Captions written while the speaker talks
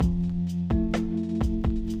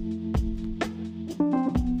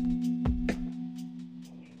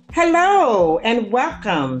Hello and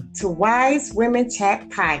welcome to Wise Women Chat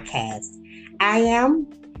Podcast. I am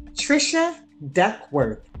Trisha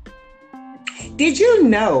Duckworth. Did you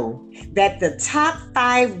know that the top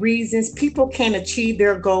 5 reasons people can't achieve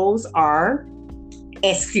their goals are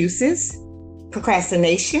excuses,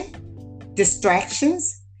 procrastination,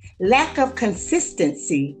 distractions, lack of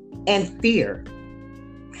consistency, and fear?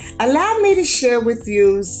 Allow me to share with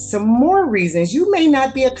you some more reasons you may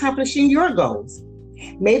not be accomplishing your goals.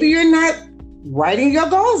 Maybe you're not writing your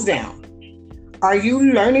goals down. Are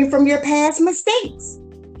you learning from your past mistakes?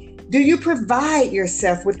 Do you provide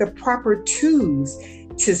yourself with the proper tools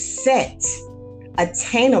to set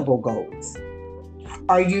attainable goals?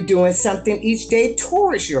 Are you doing something each day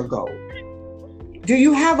towards your goal? Do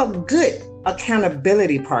you have a good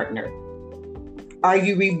accountability partner? Are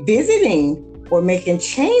you revisiting or making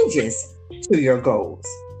changes to your goals?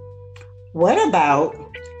 What about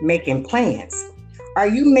making plans? Are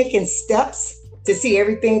you making steps to see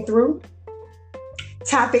everything through?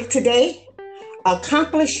 Topic today,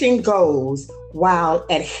 accomplishing goals while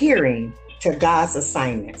adhering to God's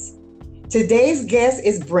assignments. Today's guest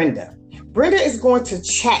is Brenda. Brenda is going to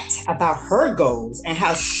chat about her goals and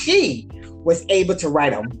how she was able to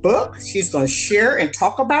write a book. She's going to share and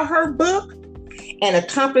talk about her book and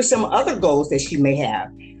accomplish some other goals that she may have.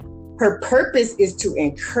 Her purpose is to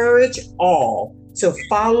encourage all to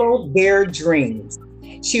follow their dreams.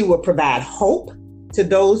 She will provide hope to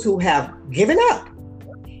those who have given up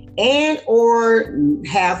and or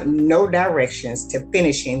have no directions to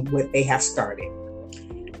finishing what they have started.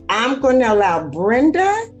 I'm going to allow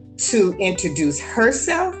Brenda to introduce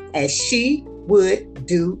herself as she would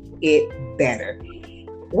do it better.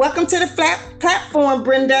 Welcome to the platform,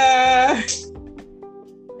 Brenda.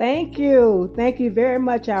 Thank you. Thank you very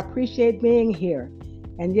much. I appreciate being here.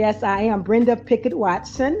 And yes, I am Brenda Pickett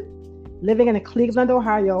Watson, living in Cleveland,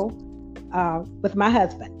 Ohio, with my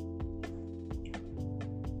husband.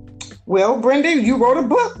 Well, Brenda, you wrote a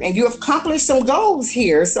book and you have accomplished some goals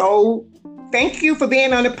here. So thank you for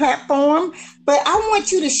being on the platform. But I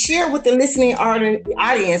want you to share with the listening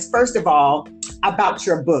audience, first of all, about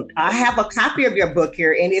your book. I have a copy of your book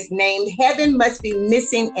here and it's named Heaven Must Be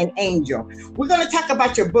Missing an Angel. We're going to talk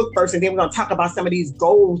about your book first and then we're going to talk about some of these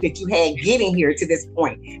goals that you had getting here to this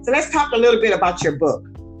point. So let's talk a little bit about your book.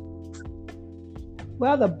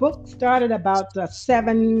 Well, the book started about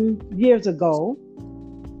 7 years ago,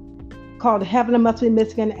 called Heaven Must Be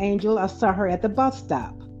Missing an Angel. I saw her at the bus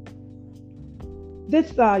stop.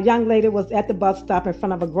 This young lady was at the bus stop in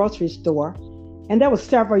front of a grocery store, and there were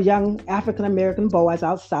several young African-American boys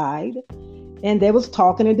outside, and they was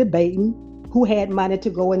talking and debating who had money to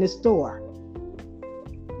go in the store.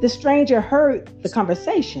 The stranger heard the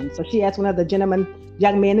conversation, so she asked one of the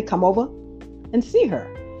young men to come over and see her.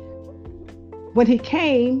 When he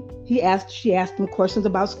came, she asked him questions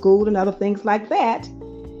about school and other things like that,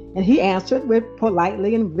 and he answered with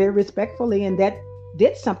politely and very respectfully, and that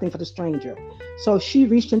did something for the stranger. So she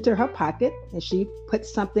reached into her pocket and she put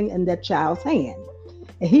something in that child's hand.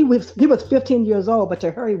 And he was 15 years old, but to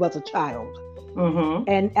her he was a child. Mm-hmm.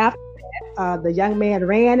 And after that, the young man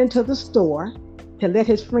ran into the store to let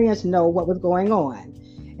his friends know what was going on.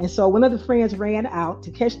 And so one of the friends ran out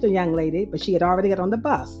to catch the young lady, but she had already got on the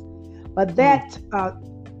bus. But that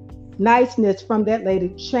niceness from that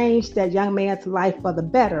lady changed that young man's life for the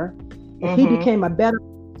better. And he became a better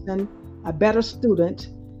person, a better student,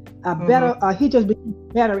 he just became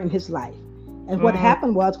better in his life. And what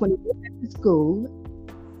happened was when he went to school,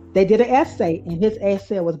 they did an essay, and his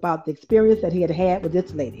essay was about the experience that he had with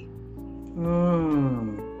this lady.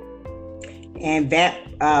 And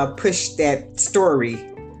that pushed that story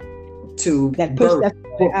to that pushed birth. That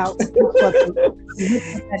story out.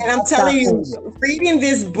 And I'm telling you, reading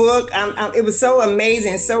this book, it was so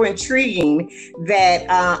amazing, so intriguing that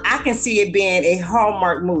I can see it being a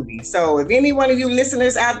Hallmark movie. So if any one of you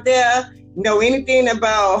listeners out there know anything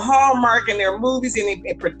about Hallmark and their movies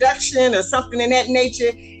and production or something in that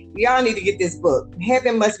nature, y'all need to get this book.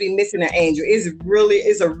 Heaven Must Be Missing an Angel. It's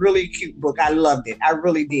a really cute book. I loved it. I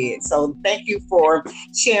really did. So thank you for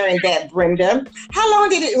sharing that, Brenda. How long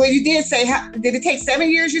did it, well, you did say, did it take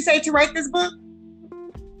 7 years, you say, to write this book?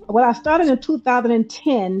 Well, I started in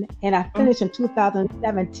 2010 and I finished in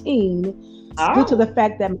 2017 due to the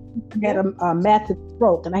fact that I had a massive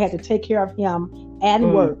stroke and I had to take care of him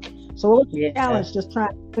and work. So it was a challenge just trying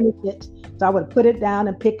to finish it. So I would put it down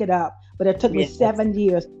and pick it up. But it took me 7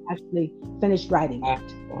 years to actually finish writing it.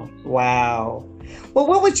 Wow. Well,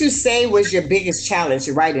 what would you say was your biggest challenge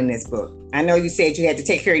in writing this book? I know you said you had to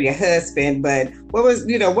take care of your husband, but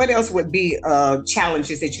what else would be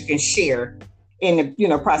challenges that you can share in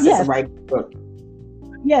the process of writing the book?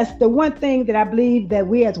 Yes, the one thing that I believe that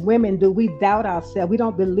we as women do, we doubt ourselves. We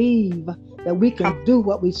don't believe that we can do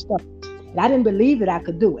what we start. And I didn't believe that I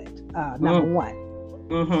could do it, number one.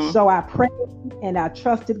 Mm-hmm. So I prayed and I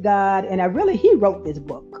trusted God, and he wrote this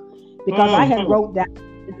book because I had wrote down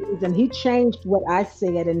and he changed what I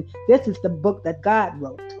said, and this is the book that God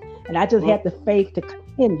wrote, and I just had the faith to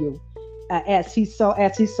continue as he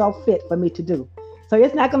saw fit for me to do. So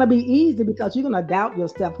it's not going to be easy because you're going to doubt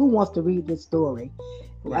yourself. Who wants to read this story?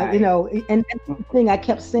 Right. And the thing I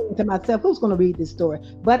kept saying to myself, who's going to read this story?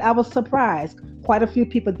 But I was surprised. Quite a few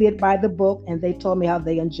people did buy the book, and they told me how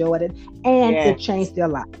they enjoyed it, and it changed their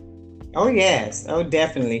life. Oh, yes. Oh,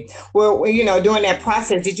 definitely. Well, during that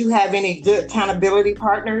process, did you have any good accountability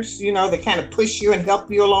partners, that kind of push you and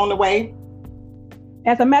help you along the way?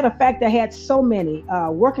 As a matter of fact, I had so many.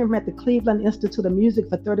 Working at the Cleveland Institute of Music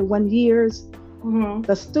for 31 years,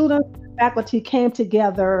 the students, faculty came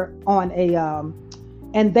together on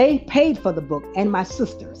and they paid for the book, and my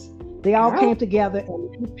sisters. They all came together and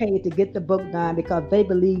we paid to get the book done because they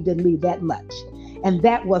believed in me that much. And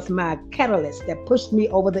that was my catalyst that pushed me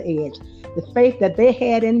over the edge. The faith that they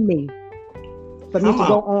had in me for me to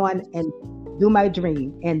go on and do my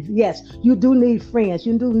dream. And yes, you do need friends.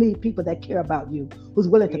 You do need people that care about you, who's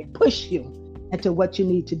willing to push you into what you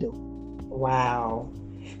need to do. Wow.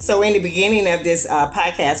 So in the beginning of this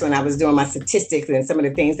podcast, when I was doing my statistics and some of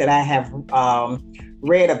the things that I have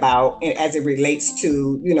read about as it relates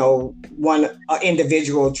to, one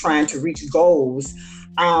individual trying to reach goals,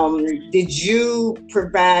 did you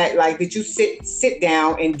sit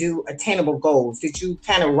down and do attainable goals? Did you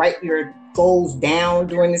kind of write your goals down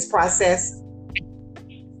during this process?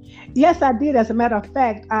 Yes, I did. As a matter of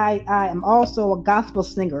fact, I am also a gospel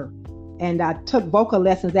singer, and I took vocal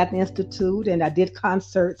lessons at the Institute, and I did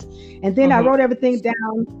concerts, and then I wrote everything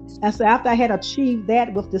down. And so after I had achieved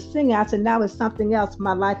that with the singing, I said, now it's something else.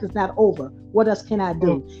 My life is not over. What else can I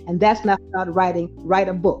do? And that's when I started write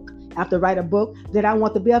a book. After write a book, then I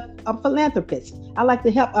want to be a philanthropist. I like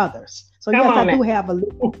to help others. So yes, I do have a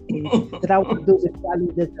little thing that I want to do before I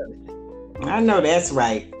leave this earth. I know that's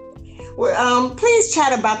right. Well, please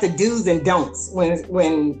chat about the do's and don'ts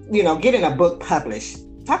when getting a book published.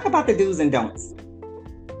 Talk about the do's and don'ts.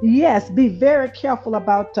 Yes, be very careful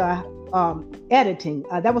about editing.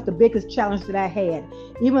 That was the biggest challenge that I had.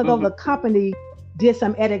 Even though the company did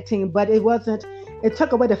some editing, but it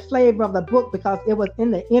took away the flavor of the book because it was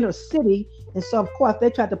in the inner city. And so, of course,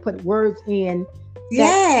 they tried to put words in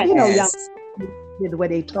that, young the way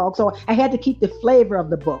they talk. So I had to keep the flavor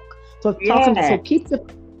of the book. So keep the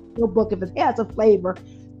book. If it has a flavor,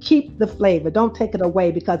 keep the flavor. Don't take it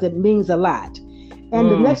away because it means a lot.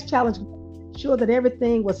 And the next challenge, sure that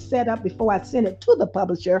everything was set up before I sent it to the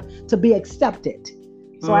publisher to be accepted.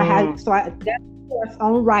 So that's a course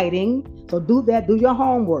on writing. So do that. Do your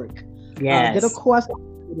homework. Yes. Get a course on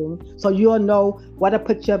writing so you'll know what to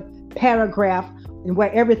put your paragraph and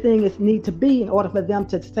where everything need to be in order for them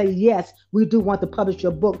to say, yes, we do want to publish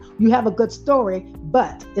your book. You have a good story,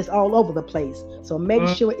 but it's all over the place. So make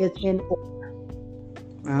sure it's in order.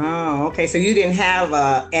 Oh, okay. So you didn't have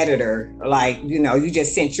an editor, you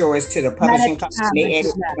just sent yours to the publishing company.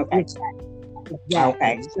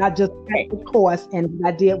 Okay. I just had the course, and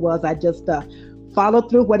what I did was I just followed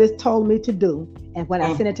through what it told me to do. And when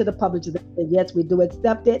I sent it to the publisher, they said, yes, we do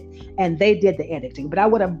accept it. And they did the editing. But I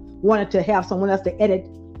would have wanted to have someone else to edit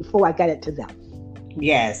before I got it to them.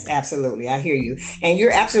 Yes, absolutely. I hear you. And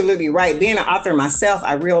you're absolutely right. Being an author myself,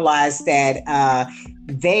 I realized that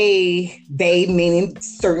they meaning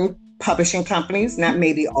certain publishing companies, not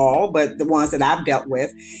maybe all, but the ones that I've dealt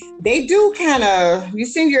with, they do you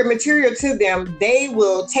send your material to them, they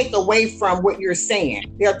will take away from what you're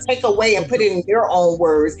saying. They'll take away and put it in their own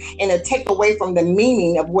words, and they'll take away from the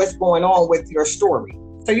meaning of what's going on with your story.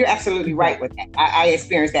 So you're absolutely right with that. I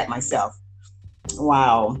experienced that myself.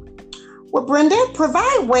 Wow. Well, Brenda,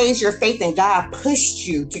 provide ways your faith in God pushed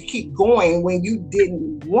you to keep going when you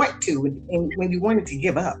didn't want to and when you wanted to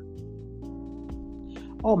give up.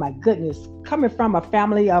 Oh, my goodness. Coming from a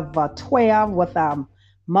family of 12 with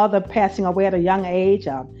mother passing away at a young age,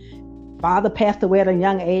 father passed away at a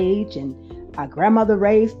young age, and our grandmother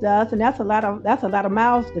raised us, and that's a lot of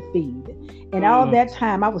mouths to feed. And all that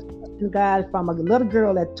time, I was trusting God from a little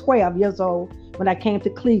girl at 12 years old when I came to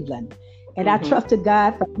Cleveland. And I trusted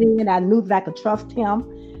God for me, and I knew that I could trust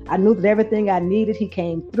him. I knew that everything I needed, he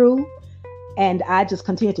came through. And I just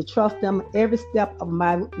continued to trust him every step of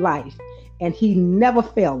my life. And he never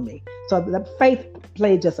failed me. So the faith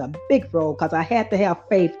played just a big role because I had to have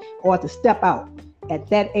faith or to step out at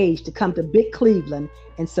that age to come to big Cleveland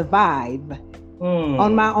and survive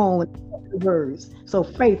on my own words. So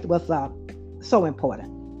faith was so important.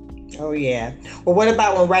 Oh yeah. Well, what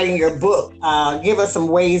about when writing your book? Give us some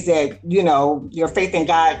ways that your faith in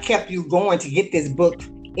God kept you going to get this book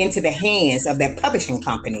into the hands of that publishing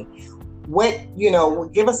company.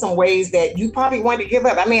 Give us some ways that you probably wanted to give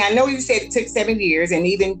up. I mean, I know you said it took 7 years, and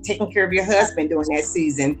even taking care of your husband during that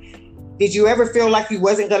season. Did you ever feel like you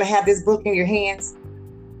wasn't going to have this book in your hands?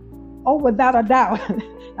 Oh, without a doubt.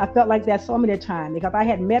 I felt like that so many times because I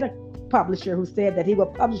had met a publisher who said that he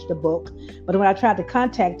would publish the book, but when I tried to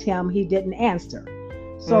contact him, he didn't answer.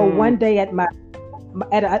 So one day I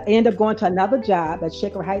ended up going to another job at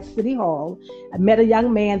Shaker Heights City Hall. I met a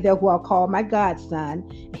young man there who I'll call my godson.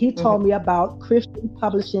 He told me about Christian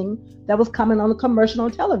publishing that was coming on the commercial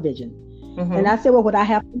on television. And I said, well, what I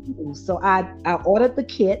have to do? So I ordered the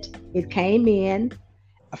kit. It came in.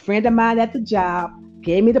 A friend of mine at the job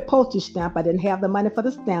gave me the postage stamp. I didn't have the money for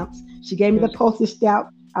the stamps. She gave me the postage stamp.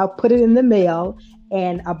 I put it in the mail.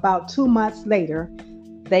 And about 2 months later,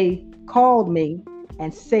 they called me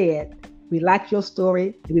and said, we like your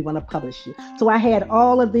story and we want to publish you. So I had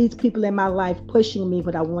all of these people in my life pushing me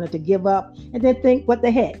when I wanted to give up and then think, what the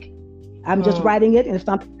heck? I'm just writing it, and if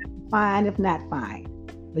something fine, if not fine.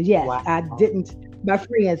 But yes, wow. I didn't. My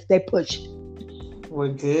friends, they pushed.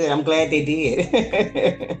 Well, good. I'm glad they did.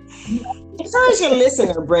 Encourage your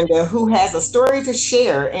listener, Brenda, who has a story to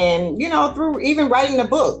share and, through even writing a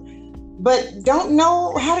book, but don't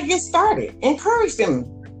know how to get started. Encourage them.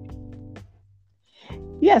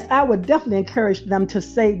 Yes, I would definitely encourage them to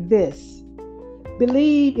say this.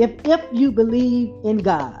 Believe, if you believe in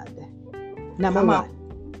God, number one.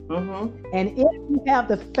 And if you have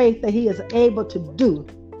the faith that he is able to do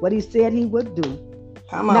what he said he would do,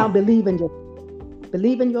 now believe in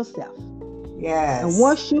yourself. Yes. And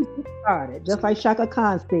once you get started, just like Shaka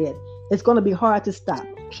Khan said, it's going to be hard to stop.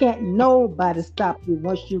 Can't nobody stop you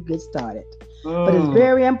once you get started. But it's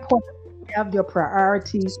very important to have your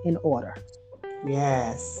priorities in order.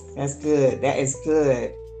 Yes, that's good. That is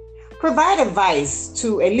good. Provide advice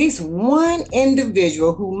to at least one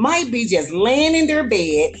individual who might be just laying in their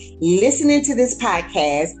bed, listening to this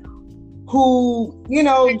podcast, who,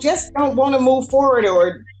 just don't want to move forward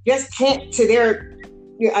or just can't, to their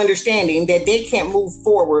understanding that they can't move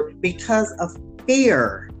forward because of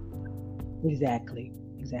fear. Exactly.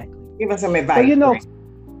 Give us some advice. So,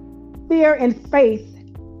 fear and faith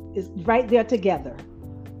is right there together.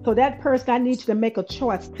 So that person, I need you to make a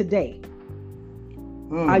choice today.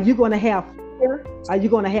 Are you going to have fear? Are you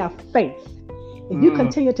going to have faith? If you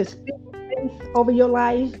continue to speak faith over your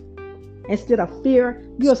life instead of fear,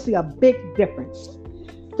 you'll see a big difference.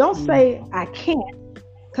 Don't say, I can't.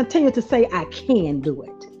 Continue to say, I can do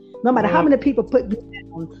it. No matter how many people put you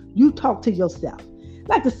down, you talk to yourself.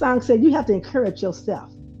 Like the song said, you have to encourage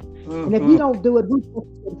yourself. And if you don't do it, we will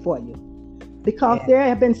do it for you. Because there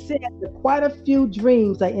have been said that quite a few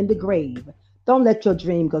dreams are in the grave. Don't let your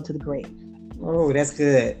dream go to the grave. Oh, that's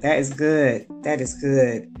good. That is good.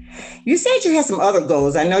 You said you had some other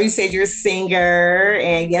goals. I know you said you're a singer,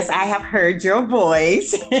 and yes, I have heard your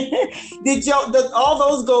voice. Did all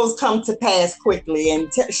those goals come to pass quickly?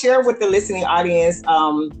 And share with the listening audience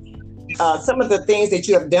some of the things that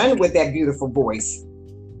you have done with that beautiful voice.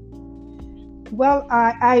 Well,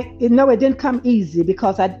 it didn't come easy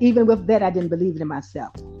because even with that, I didn't believe it in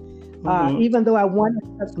myself. Even though I wanted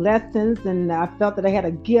to take lessons and I felt that I had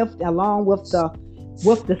a gift along with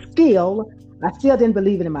the skill, I still didn't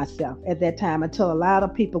believe it in myself at that time until a lot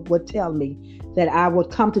of people would tell me that I would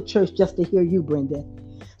come to church just to hear you, Brenda.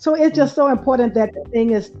 So it's just so important that the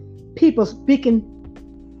thing is people speaking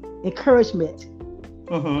encouragement,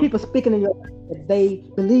 people speaking in your life that they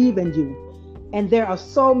believe in you. And there are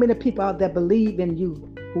so many people out there believe in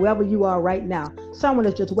you, whoever you are right now. Someone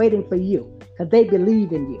is just waiting for you because they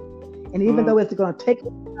believe in you. And even though it's going to take a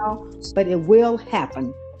while, but it will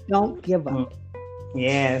happen. Don't give up.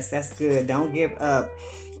 Yes, that's good. Don't give up.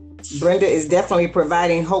 Brenda is definitely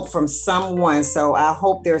providing hope from someone. So I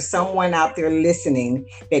hope there's someone out there listening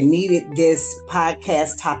that needed this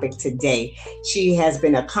podcast topic today. She has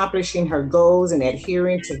been accomplishing her goals and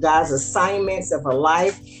adhering to God's assignments of her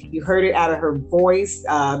life. You heard it out of her voice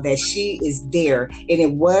that she is there. And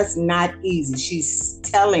it was not easy. She's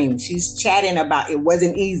chatting about it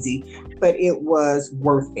wasn't easy, but it was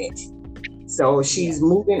worth it. So she's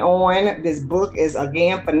moving on. This book is,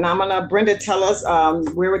 again, phenomenal. Brenda, tell us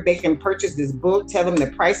where they can purchase this book. Tell them the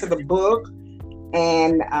price of the book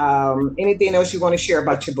and anything else you want to share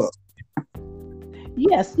about your book.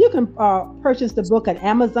 Yes, you can purchase the book at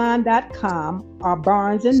Amazon.com or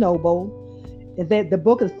Barnes & Noble. The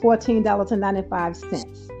book is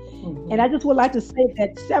 $14.95. And I just would like to say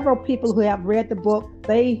that several people who have read the book,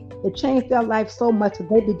 it changed their life so much that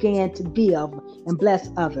they began to give and bless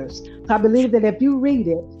others. So I believe that if you read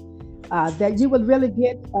it, that you will really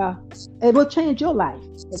get, it will change your life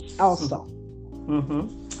also.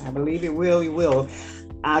 I believe it will. It will.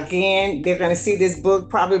 Again, they're going to see this book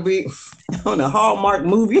probably on a Hallmark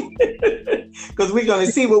movie because we're going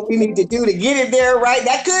to see what we need to do to get it there, right?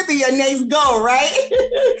 That could be your next goal, right?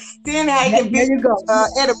 Then I can be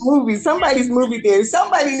at a movie, somebody's movie theater.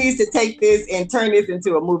 Somebody needs to take this and turn this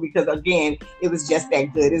into a movie because, again, it was just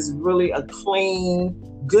that good. It's really a clean,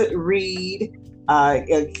 good read. And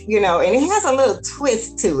it has a little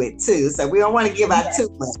twist to it too. So we don't want to give out too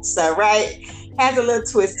much. So, right? Has a little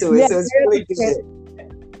twist to it. So it's really good.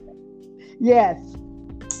 Yes.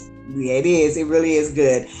 Yeah, it is. It really is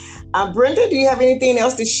good. Brenda, do you have anything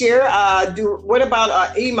else to share? What about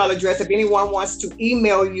our email address? If anyone wants to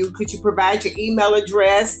email you, could you provide your email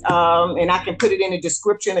address? And I can put it in the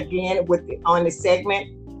description again on the segment.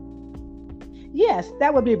 Yes,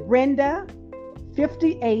 that would be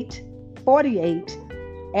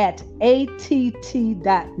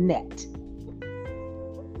Brenda5848@att.net.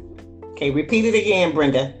 Okay, repeat it again,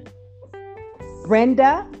 Brenda.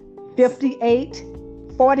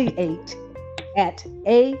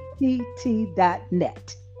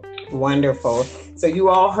 Brenda5848@att.net. Wonderful. So you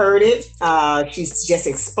all heard it. She's just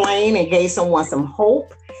explained and gave someone some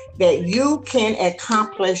hope that you can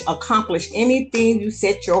accomplish anything you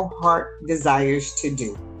set your heart desires to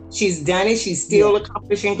do. She's done it. She's still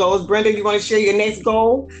accomplishing goals. Brenda, you want to share your next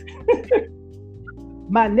goal?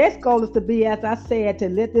 My next goal is to be, as I said, to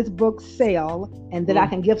let this book sell and that I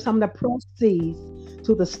can give some of the proceeds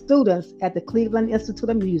to the students at the Cleveland Institute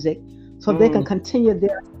of Music so they can continue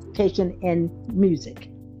their education in music.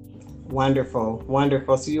 Wonderful,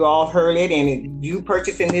 wonderful. So you all heard it, and you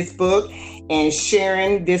purchasing this book and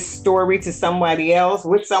sharing this story to somebody else,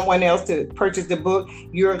 with someone else to purchase the book,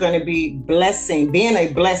 you're going to be being a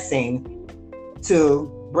blessing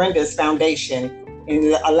to Brenda's foundation and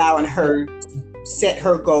allowing her set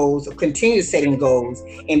her goals, or continue setting goals,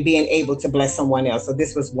 and being able to bless someone else. So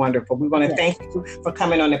this was wonderful. We want to thank you for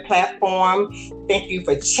coming on the platform. Thank you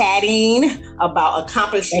for chatting about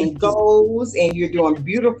accomplishing goals, and you're doing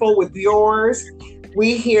beautiful with yours.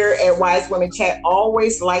 We here at Wise Women Chat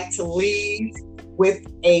always like to leave with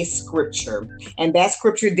a scripture. And that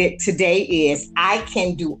scripture today is, I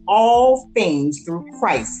can do all things through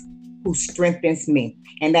Christ who strengthens me.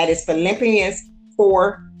 And that is Philippians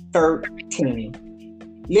 4:13.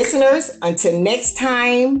 Listeners, until next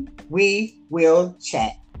time, we will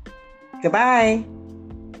chat. Goodbye.